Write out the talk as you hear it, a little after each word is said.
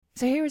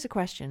So here is a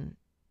question.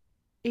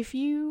 If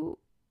you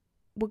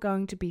were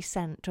going to be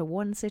sent to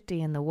one city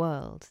in the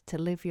world to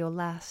live your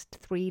last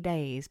 3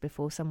 days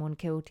before someone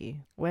killed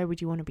you, where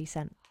would you want to be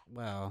sent?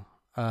 Well,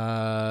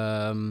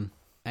 am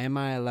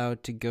I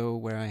allowed to go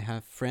where I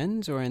have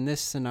friends? Or in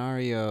this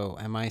scenario,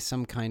 am I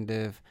some kind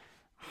of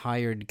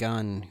hired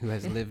gun who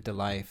has lived a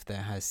life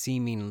that has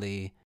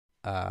seemingly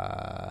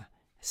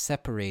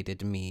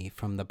separated me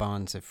from the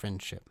bonds of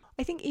friendship?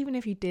 I think even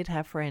if you did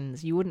have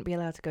friends, you wouldn't be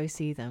allowed to go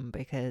see them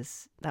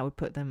because that would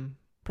put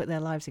their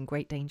lives in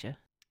great danger.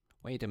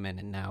 Wait a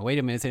minute now. Wait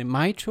a minute. Is it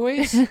my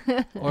choice?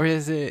 Or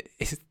is the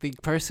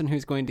person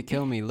who's going to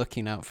kill me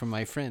looking out for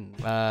my friend?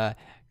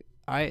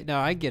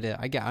 I get it.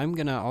 I'm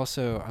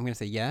gonna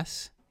say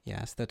yes.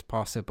 Yes, that's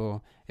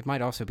possible. It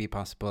might also be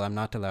possible I'm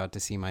not allowed to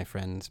see my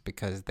friends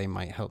because they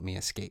might help me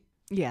escape.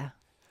 Yeah.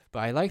 But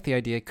I like the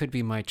idea. It could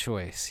be my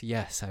choice.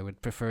 Yes, I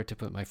would prefer to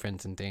put my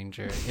friends in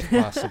danger if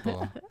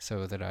possible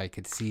so that I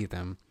could see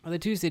them. Well, the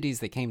two cities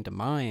that came to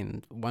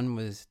mind, one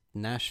was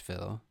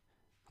Nashville,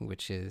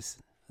 which is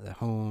the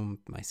home.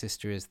 My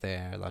sister is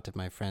there. A lot of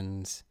my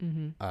friends,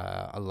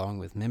 along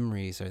with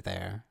memories, are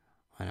there.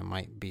 And it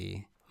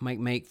might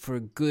make for a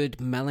good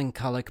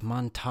melancholic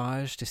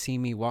montage to see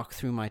me walk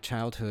through my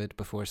childhood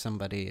before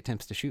somebody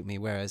attempts to shoot me.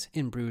 Whereas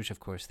in Bruges, of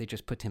course, they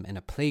just put him in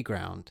a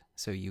playground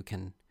so you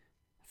can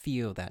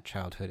feel that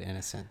childhood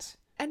innocence.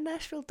 And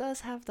Nashville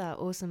does have that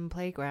awesome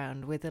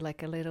playground with a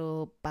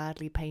little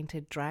badly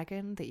painted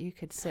dragon that you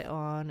could sit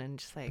on and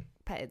just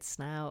pet its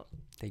snout.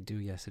 They do,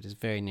 yes. It is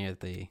very near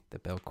the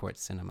Belcourt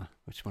Cinema,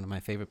 which is one of my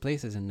favorite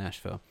places in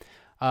Nashville.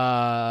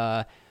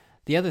 The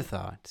other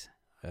thought,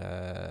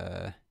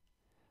 now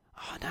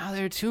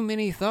there are too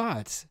many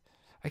thoughts.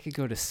 I could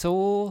go to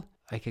Seoul.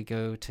 I could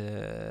go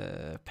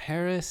to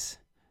Paris.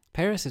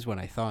 Paris is what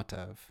I thought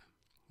of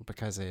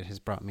because it has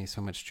brought me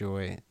so much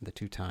joy the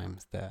 2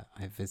 times that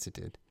I've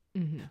visited.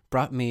 Mm-hmm.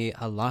 Brought me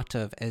a lot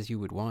of, as you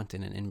would want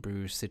in an In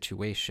Bruges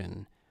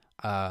situation,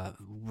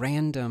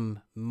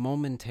 random,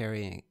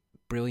 momentary,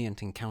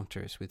 brilliant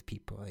encounters with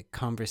people, like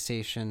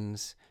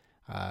conversations.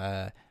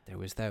 There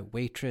was that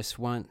waitress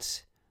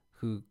once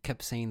who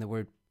kept saying the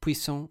word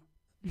puissant,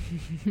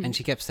 and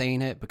she kept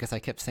saying it because I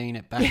kept saying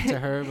it back to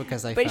her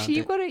because I. But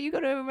you got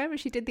to remember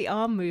she did the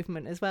arm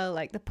movement as well,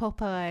 like the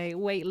Popeye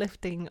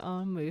weightlifting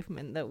arm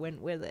movement that went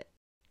with it.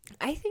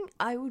 I think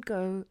I would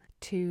go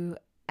to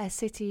a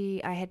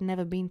city I had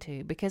never been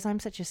to because I'm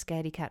such a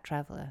scaredy cat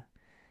traveler.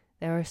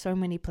 There are so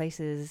many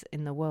places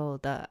in the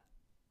world that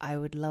I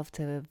would love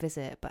to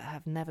visit but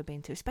have never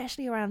been to,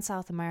 especially around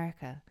South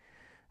America,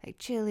 like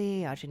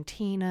Chile,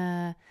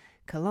 Argentina,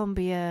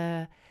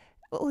 Colombia,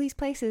 all these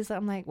places that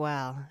I'm like,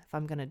 well, if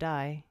I'm gonna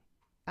die,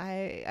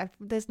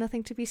 there's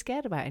nothing to be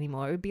scared about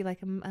anymore. It would be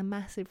like a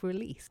massive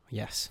release.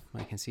 Yes,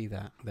 I can see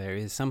that. There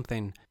is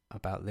something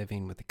about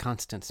living with the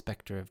constant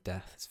specter of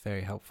death. It's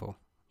very helpful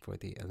for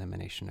the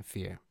elimination of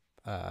fear.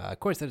 Of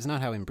course, that is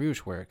not how In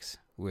Bruges works,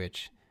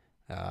 which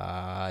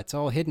it's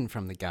all hidden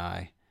from the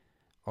guy.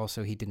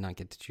 Also, he did not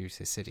get to choose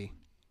his city.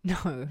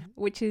 No,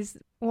 which is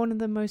one of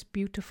the most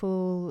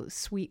beautiful,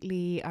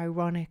 sweetly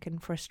ironic and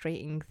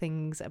frustrating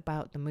things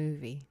about the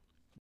movie.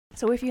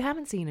 So if you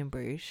haven't seen In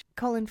Bruges,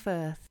 Colin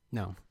Firth...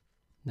 No.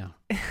 No.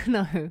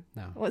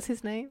 What's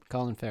his name?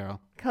 Colin Farrell.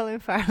 Colin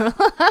Farrell.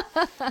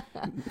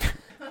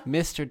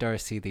 Mr.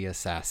 Darcy the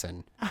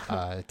Assassin.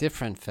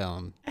 Different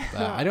film.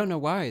 I don't know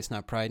why it's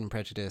not Pride and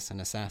Prejudice and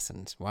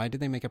Assassins. Why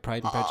did they make a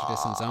Pride and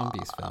Prejudice and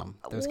Zombies film?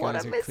 Those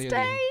guys are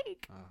clearly...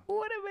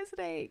 What a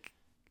mistake.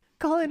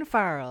 Colin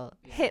Farrell,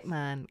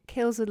 hitman,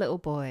 kills a little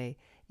boy,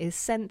 is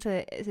sent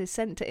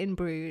to In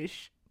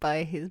Bruges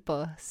by his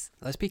boss.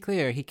 Let's be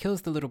clear, he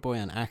kills the little boy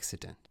on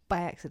accident. By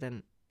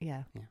accident,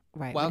 yeah.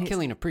 Right. While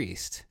killing a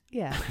priest.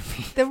 Yeah.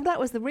 That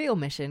was the real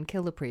mission,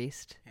 kill the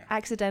priest. Yeah.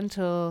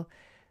 Accidental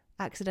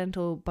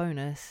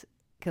bonus,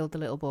 killed the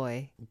little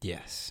boy.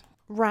 Yes.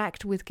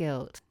 Racked with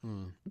guilt.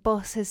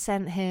 Boss has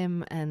sent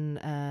him and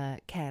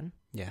Ken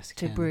to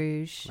Ken.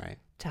 Bruges right.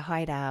 to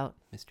hide out.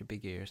 Mr.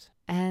 Big Ears.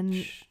 And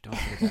shh, don't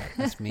do that.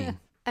 That's mean.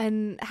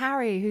 And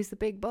Harry, who's the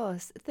big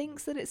boss,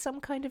 thinks that it's some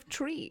kind of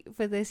treat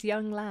for this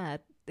young lad,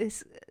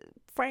 this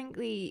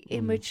frankly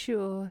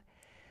immature,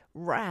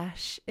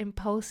 rash,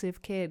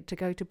 impulsive kid to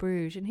go to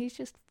Bruges, and he's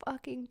just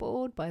fucking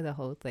bored by the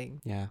whole thing.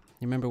 Yeah.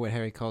 You remember what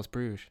Harry calls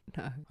Bruges?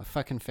 No. A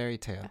fucking fairy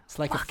tale. It's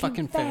like a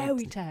fucking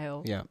fairy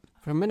tale. Yeah.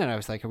 For a minute I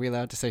was like, are we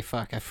allowed to say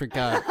fuck? I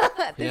forgot.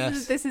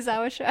 This is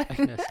our show.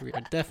 Yes, we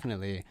are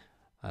definitely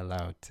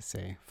allowed to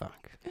say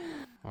fuck.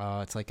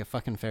 Oh, it's like a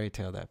fucking fairy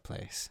tale, that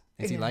place.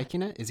 Is he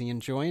liking it? Is he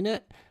enjoying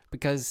it?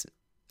 Because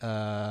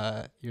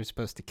you're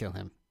supposed to kill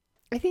him.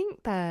 I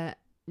think that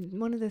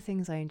one of the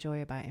things I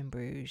enjoy about In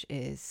Bruges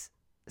is,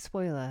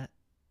 spoiler,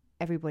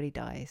 everybody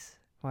dies,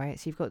 right?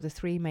 So you've got the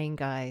 3 main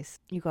guys.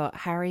 You've got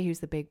Harry, who's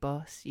the big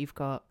boss. You've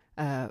got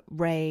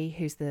Ray,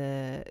 who's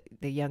the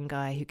young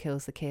guy who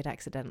kills the kid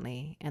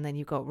accidentally. And then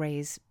you've got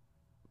Ray's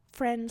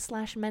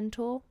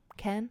friend/mentor,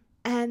 Ken.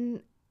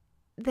 And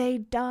they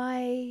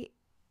die...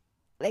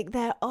 Like,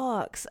 their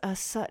arcs are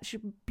such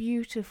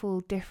beautiful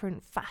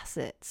different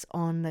facets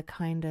on the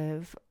kind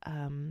of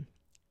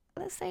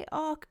let's say,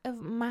 arc of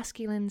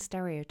masculine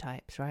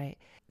stereotypes, right?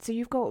 So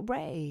you've got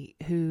Ray,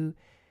 who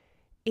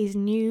is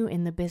new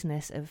in the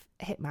business of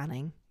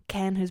hitmanning.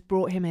 Ken has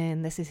brought him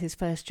in. This is his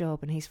first job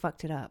and he's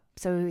fucked it up.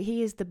 So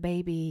he is the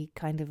baby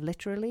kind of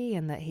literally,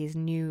 in that he's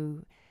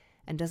new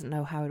and doesn't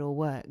know how it all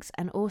works.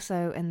 And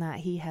also in that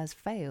he has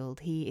failed.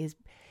 He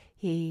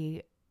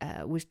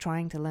was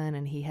trying to learn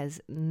and he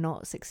has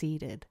not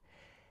succeeded.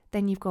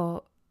 Then you've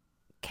got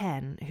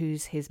Ken,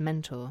 who's his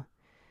mentor.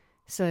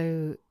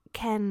 So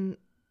Ken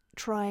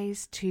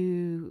tries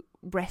to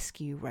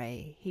rescue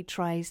Ray. He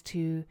tries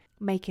to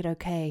make it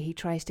okay. He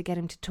tries to get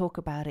him to talk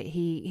about it.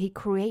 He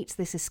creates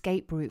this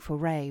escape route for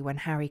Ray when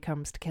Harry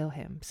comes to kill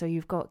him. So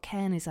you've got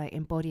Ken is like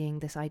embodying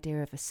this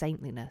idea of a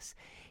saintliness.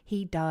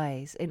 He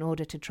dies in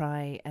order to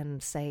try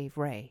and save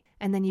Ray.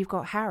 And then you've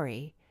got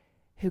Harry,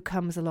 who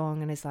comes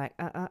along and is like,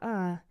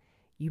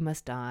 you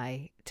must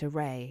die to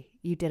Ray.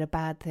 You did a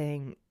bad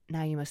thing.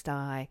 Now you must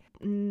die.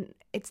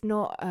 It's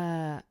not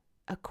a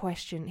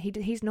question.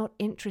 He's not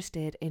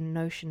interested in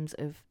notions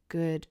of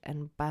good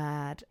and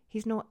bad.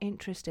 He's not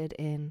interested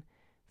in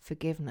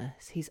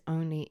forgiveness. He's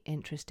only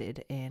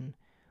interested in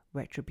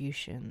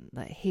retribution.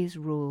 That his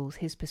rules,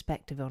 his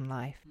perspective on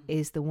life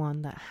is the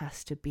one that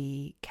has to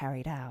be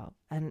carried out.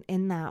 And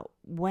in that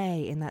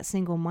way, in that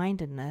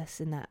single-mindedness,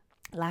 in that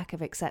lack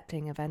of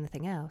accepting of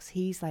anything else,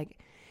 he's like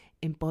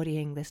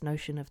embodying this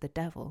notion of the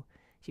devil.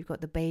 So you've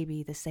got the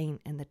baby, the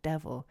saint, and the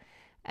devil.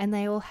 And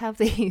they all have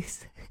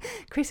these...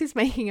 Chris is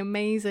making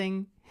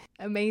amazing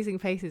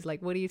faces.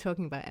 Like, what are you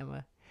talking about,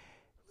 Emma?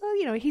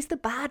 Well, he's the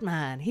bad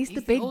man. He's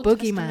the big Old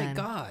boogeyman. Testament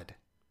God.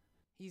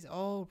 He's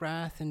all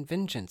wrath and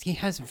vengeance. He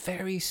has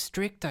very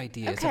strict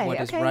ideas of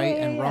what is right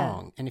and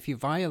wrong. And if you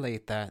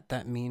violate that,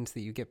 that means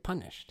that you get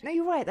punished. No,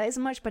 you're right. That is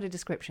a much better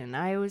description.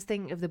 I always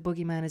think of the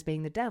boogeyman as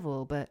being the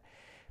devil, but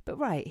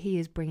right, he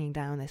is bringing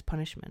down this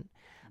punishment.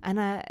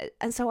 And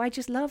so I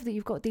just love that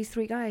you've got these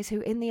three guys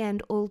who in the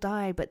end all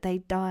die, but they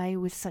die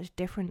with such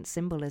different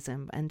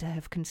symbolism, and to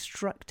have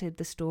constructed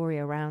the story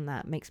around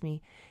that makes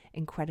me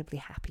incredibly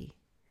happy.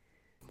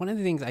 One of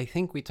the things I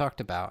think we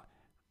talked about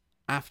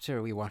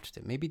after we watched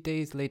it, maybe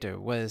days later,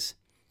 was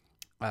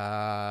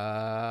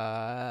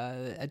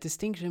a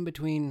distinction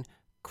between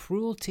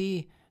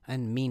cruelty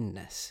and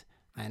meanness.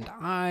 And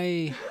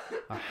I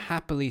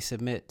happily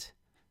submit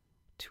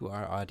to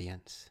our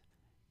audience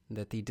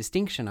that the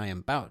distinction I am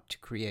about to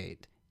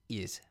create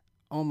is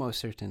almost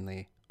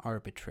certainly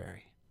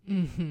arbitrary.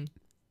 Mm-hmm.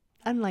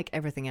 Unlike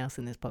everything else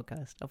in this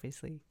podcast,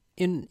 obviously.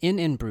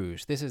 In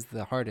Bruges, this is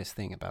the hardest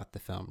thing about the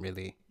film,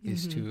 really,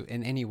 is to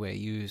in any way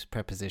use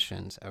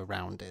prepositions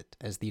around it,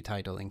 as the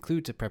title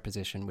includes a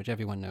preposition, which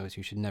everyone knows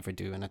you should never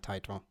do in a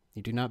title.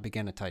 You do not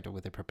begin a title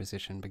with a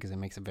preposition because it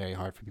makes it very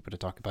hard for people to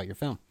talk about your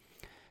film.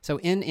 So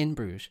in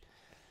Bruges,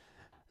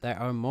 there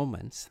are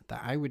moments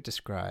that I would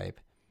describe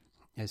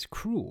as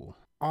cruel,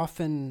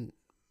 often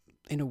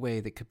in a way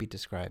that could be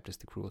described as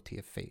the cruelty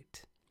of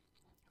fate.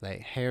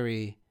 Like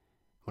Harry,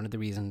 one of the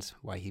reasons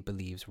why he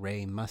believes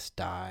Ray must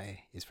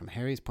die is, from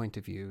Harry's point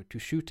of view, to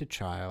shoot a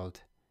child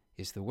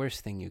is the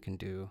worst thing you can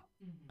do.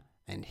 Mm-hmm.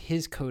 And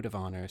his code of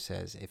honor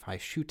says, if I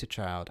shoot a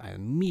child, I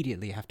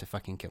immediately have to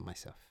fucking kill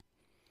myself.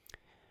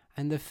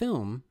 And the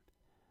film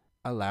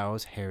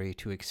allows Harry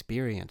to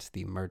experience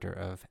the murder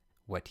of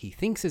what he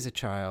thinks is a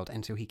child,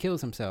 and so he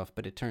kills himself,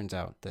 but it turns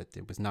out that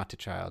it was not a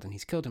child, and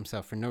he's killed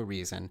himself for no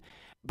reason.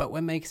 But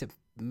what makes it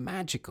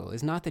magical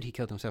is not that he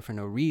killed himself for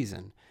no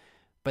reason,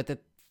 but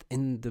that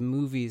in the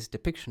movie's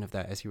depiction of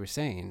that, as you were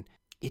saying,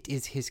 it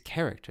is his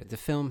character. The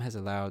film has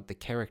allowed the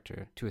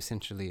character to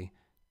essentially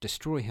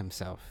destroy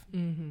himself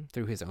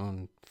through his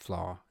own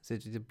flaw. So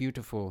it's a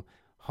beautiful,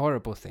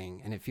 horrible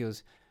thing, and it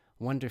feels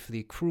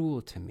wonderfully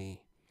cruel to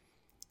me,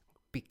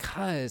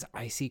 because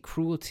I see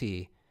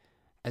cruelty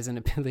as an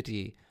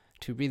ability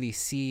to really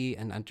see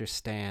and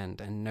understand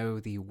and know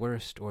the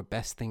worst or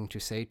best thing to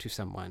say to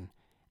someone,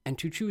 and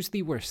to choose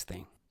the worst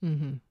thing.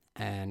 Mm-hmm.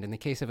 And in the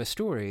case of a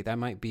story, that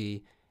might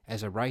be,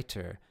 as a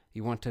writer,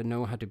 you want to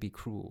know how to be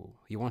cruel.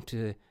 You want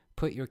to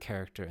put your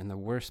character in the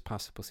worst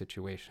possible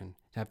situation,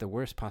 to have the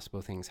worst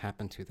possible things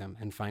happen to them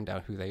and find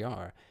out who they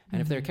are.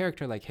 And if they're a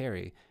character like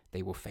Harry,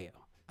 they will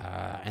fail.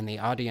 And the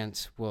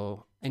audience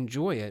will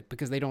enjoy it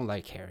because they don't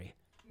like Harry.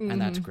 And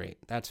that's great.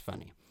 That's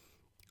funny.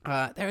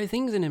 There are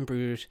things in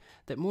Bruges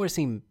that more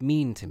seem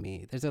mean to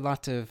me. There's a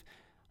lot of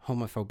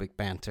homophobic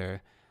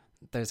banter.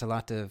 There's a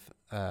lot of...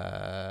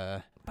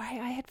 I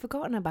had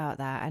forgotten about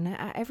that, and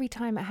every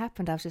time it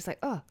happened, I was just like,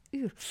 oh,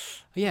 ew.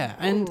 Yeah,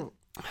 and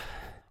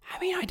I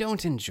mean, I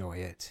don't enjoy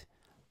it.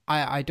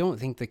 I don't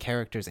think the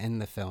characters in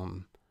the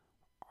film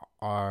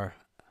are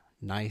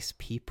nice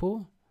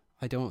people.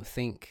 I don't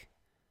think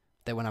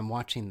that when I'm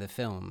watching the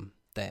film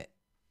that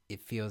it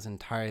feels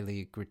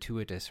entirely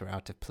gratuitous or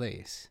out of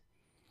place.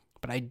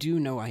 But I do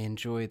know I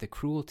enjoy the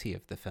cruelty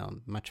of the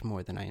film much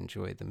more than I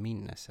enjoy the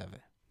meanness of it.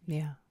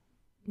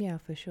 Yeah,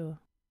 for sure.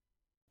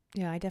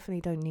 Yeah, I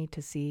definitely don't need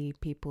to see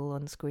people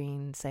on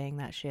screen saying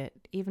that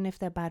shit, even if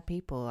they're bad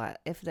people.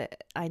 If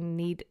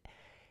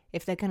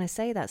they're going to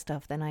say that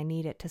stuff, then I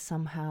need it to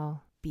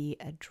somehow be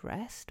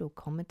addressed or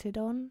commented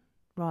on.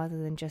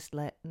 rather than just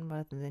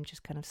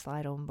kind of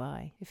slide on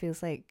by. It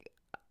feels like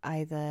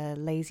either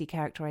lazy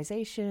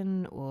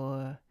characterization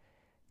or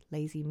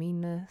lazy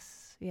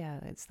meanness. Yeah,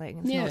 it's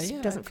like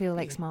doesn't feel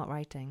like smart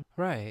writing.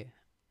 Right.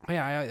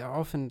 Yeah, I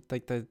often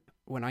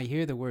when I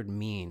hear the word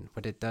mean,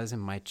 what it does in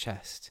my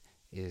chest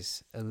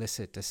is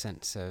elicit a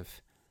sense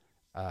of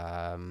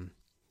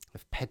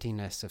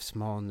pettiness, of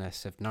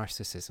smallness, of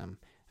narcissism. And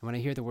when I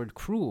hear the word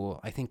cruel,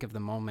 I think of the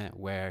moment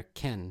where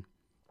Ken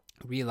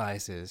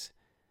realizes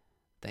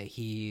that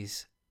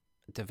he's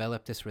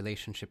developed this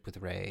relationship with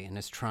Ray and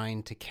is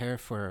trying to care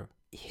for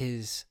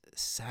his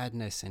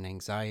sadness and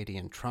anxiety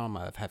and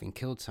trauma of having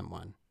killed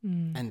someone.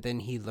 And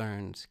then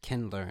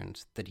Ken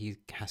learns that he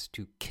has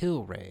to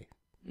kill Ray,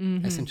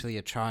 essentially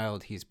a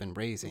child he's been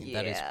raising. Yes.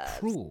 That is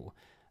cruel.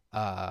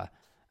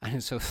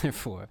 And so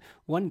therefore,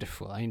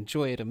 wonderful. I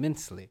enjoy it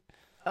immensely.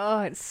 Oh,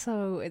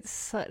 it's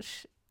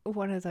such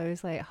one of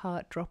those like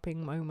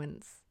heart-dropping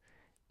moments.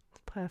 It's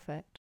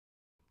perfect.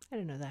 I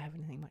don't know that I have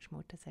anything much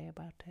more to say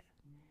about it.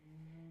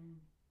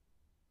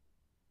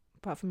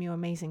 Apart from your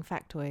amazing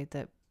factoid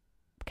that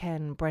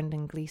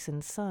Brendan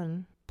Gleeson's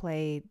son,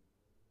 played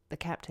the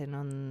captain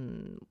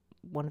on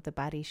one of the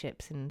baddie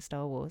ships in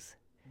Star Wars.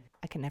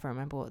 I can never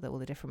remember what all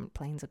the different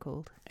planes are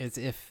called. As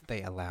if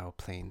they allow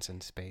planes in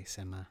space,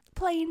 Emma.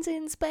 Planes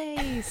in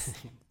space!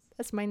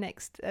 That's my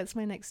next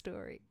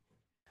story.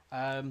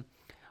 Well,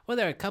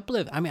 there are a couple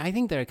of... I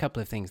think there are a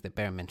couple of things that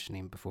bear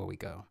mentioning before we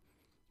go.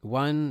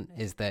 One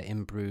is that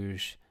In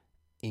Bruges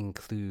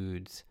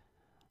includes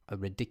a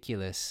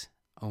ridiculous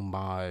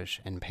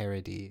homage and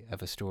parody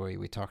of a story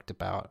we talked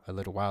about a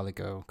little while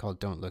ago called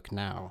Don't Look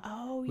Now.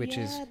 Oh, which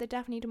is the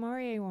Daphne du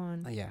Maurier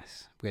one.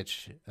 Yes,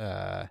 which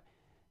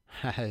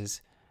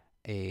has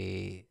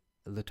a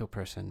little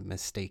person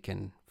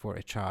mistaken for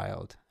a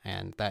child,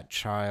 and that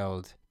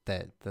child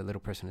that the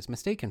little person is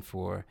mistaken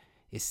for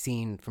is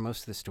seen for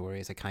most of the story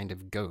as a kind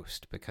of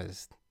ghost,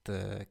 because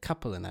the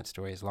couple in that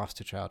story has lost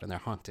a child and they're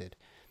haunted.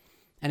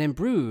 And In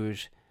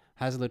Bruges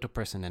has a little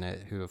person in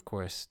it who, of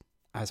course,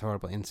 has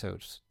horrible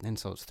insults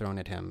thrown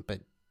at him,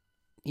 but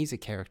he's a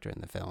character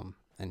in the film,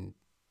 and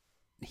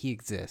he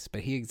exists,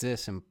 but he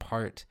exists in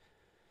part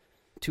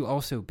to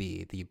also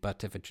be the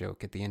butt of a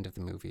joke at the end of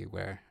the movie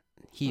where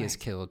he is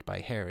killed by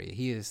Harry.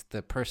 He is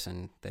the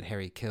person that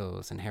Harry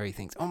kills, and Harry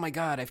thinks, oh my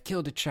God, I've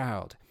killed a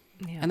child.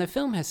 Yeah. And the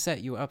film has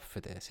set you up for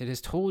this. It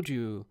has told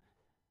you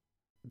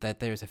that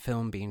there's a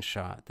film being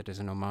shot that is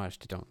an homage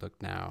to Don't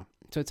Look Now.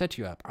 So it sets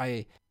you up.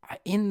 I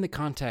in the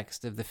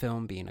context of the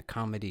film being a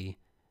comedy,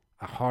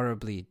 a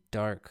horribly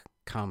dark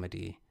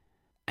comedy,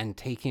 and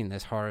taking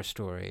this horror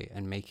story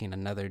and making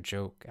another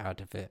joke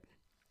out of it,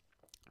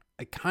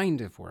 it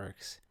kind of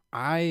works.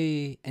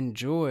 I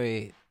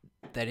enjoy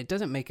that it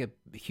doesn't make a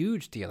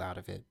huge deal out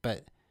of it,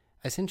 but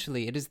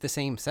essentially it is the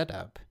same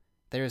setup.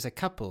 There is a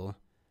couple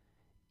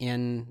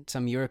in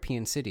some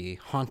European city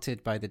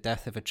haunted by the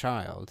death of a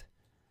child,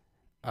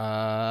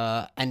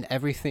 and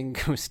everything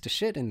goes to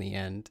shit in the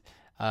end,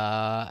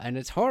 and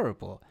it's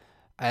horrible.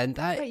 And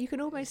that you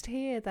can almost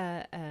hear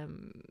that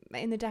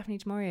in the Daphne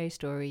du Maurier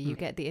story, you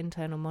get the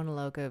internal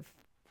monologue of,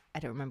 I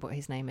don't remember what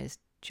his name is,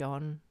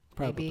 John,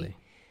 probably. Maybe.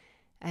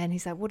 And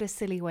he's like, what a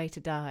silly way to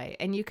die.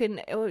 And you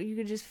can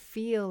just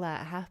feel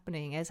that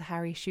happening as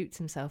Harry shoots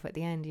himself at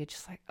the end. You're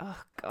just like,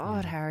 oh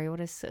God, Harry, what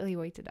a silly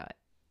way to die.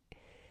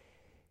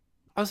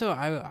 Also,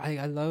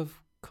 I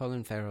love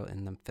Colin Farrell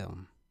in the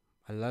film.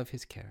 I love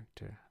his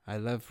character. I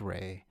love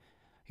Ray.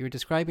 You were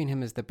describing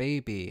him as the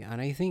baby,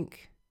 and I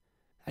think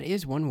that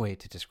is one way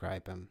to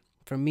describe him.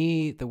 For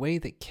me, the way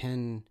that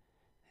Ken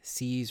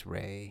sees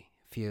Ray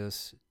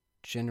feels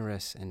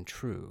generous and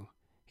true.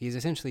 He's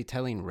essentially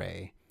telling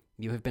Ray,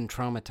 you have been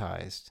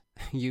traumatized.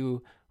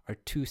 You are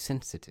too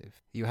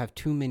sensitive. You have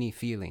too many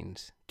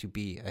feelings to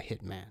be a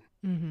hitman.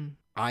 Mm-hmm.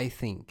 I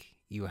think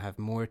you have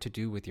more to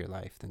do with your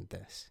life than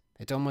this.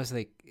 It's almost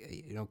like,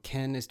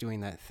 Ken is doing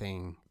that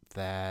thing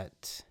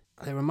that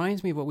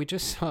reminds me of what we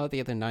just saw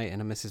the other night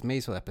in a Mrs.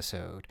 Maisel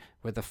episode,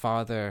 where the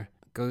father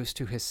goes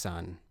to his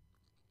son.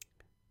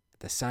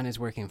 The son is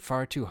working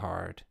far too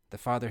hard. The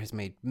father has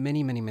made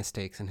many, many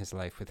mistakes in his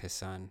life with his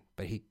son,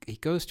 but he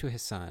goes to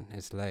his son.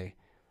 It's like,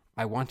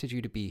 I wanted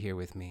you to be here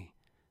with me,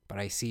 but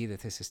I see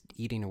that this is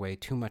eating away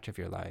too much of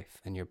your life,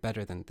 and you're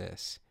better than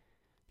this.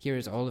 Here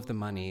is all of the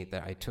money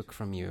that I took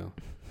from you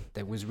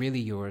that was really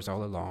yours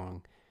all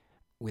along,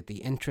 with the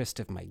interest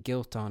of my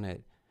guilt on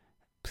it.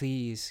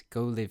 Please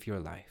go live your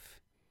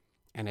life.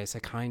 And it's a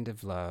kind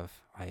of love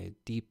I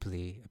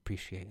deeply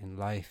appreciate in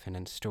life and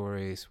in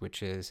stories,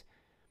 which is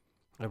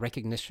a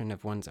recognition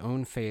of one's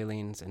own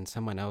failings and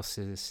someone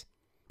else's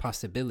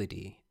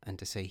possibility, and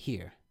to say,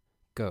 here,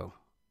 go.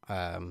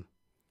 And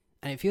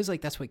it feels like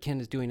that's what Ken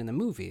is doing in the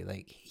movie.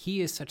 Like, he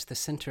is such the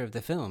center of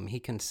the film. He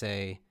can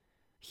say,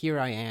 here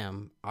I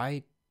am.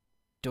 I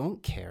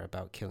don't care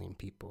about killing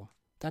people.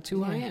 That's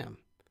who I am.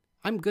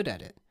 I'm good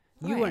at it.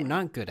 Right. You are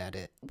not good at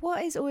it.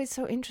 What is always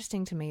so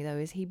interesting to me, though,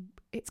 is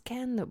it's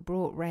Ken that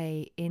brought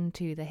Ray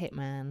into the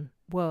Hitman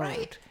world.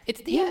 Right.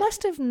 He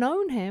must have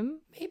known him.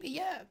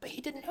 Maybe, but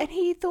he didn't know. And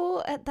he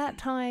thought at that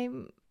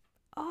time,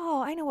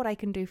 oh, I know what I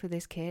can do for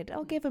this kid.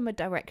 I'll give him a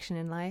direction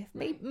in life.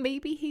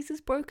 Maybe he's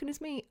as broken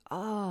as me.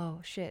 Oh,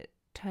 shit.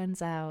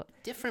 Turns out.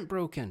 Different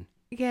broken.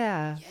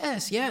 Yeah.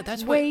 Yes, yeah,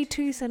 that's way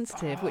too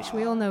sensitive, which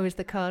we all know is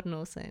the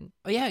cardinal sin.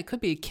 Oh yeah, it could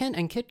be.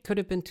 Kit could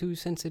have been too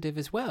sensitive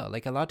as well.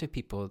 Like a lot of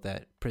people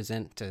that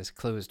present as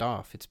closed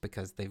off, it's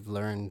because they've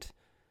learned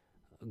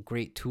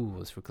great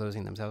tools for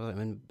closing themselves.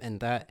 And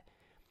that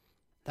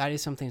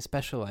is something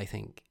special, I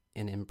think,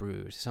 in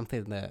Bruges.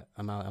 Something that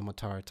Amal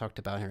El-Mottar talked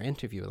about in her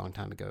interview a long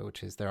time ago,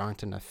 which is there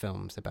aren't enough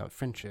films about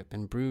friendship.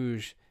 And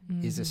Bruges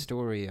is a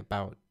story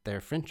about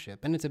their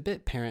friendship. And it's a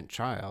bit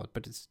parent-child,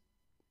 but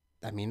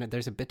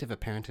there's a bit of a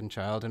parent and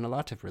child in a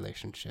lot of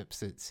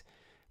relationships.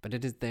 But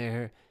it is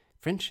their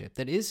friendship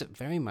that is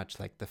very much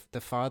like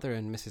the father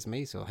and Mrs.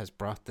 Maisel has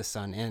brought the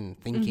son in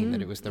thinking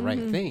that it was the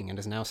right thing and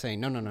is now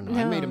saying, no,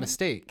 I made a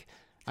mistake.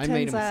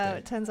 Turns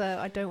out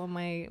I don't want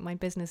my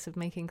business of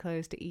making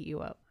clothes to eat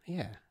you up.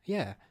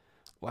 Yeah.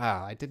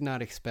 Wow, I did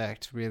not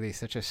expect really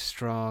such a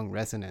strong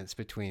resonance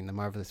between The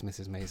Marvelous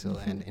Mrs.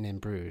 Maisel and In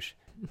Bruges.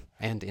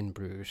 And In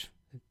Bruges.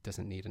 It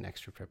doesn't need an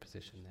extra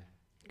preposition there.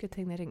 Good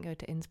thing they didn't go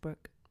to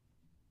Innsbruck.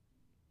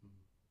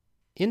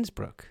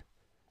 Innsbruck?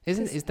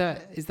 Is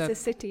that it's a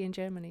city in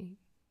Germany,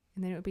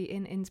 and then it would be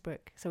in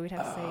Innsbruck, so we'd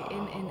have to say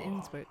in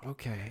Innsbruck.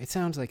 Okay, it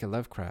sounds like a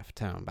Lovecraft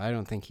town, but I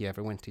don't think he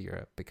ever went to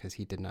Europe because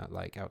he did not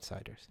like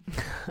outsiders.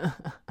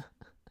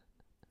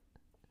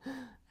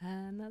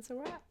 And that's a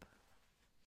wrap.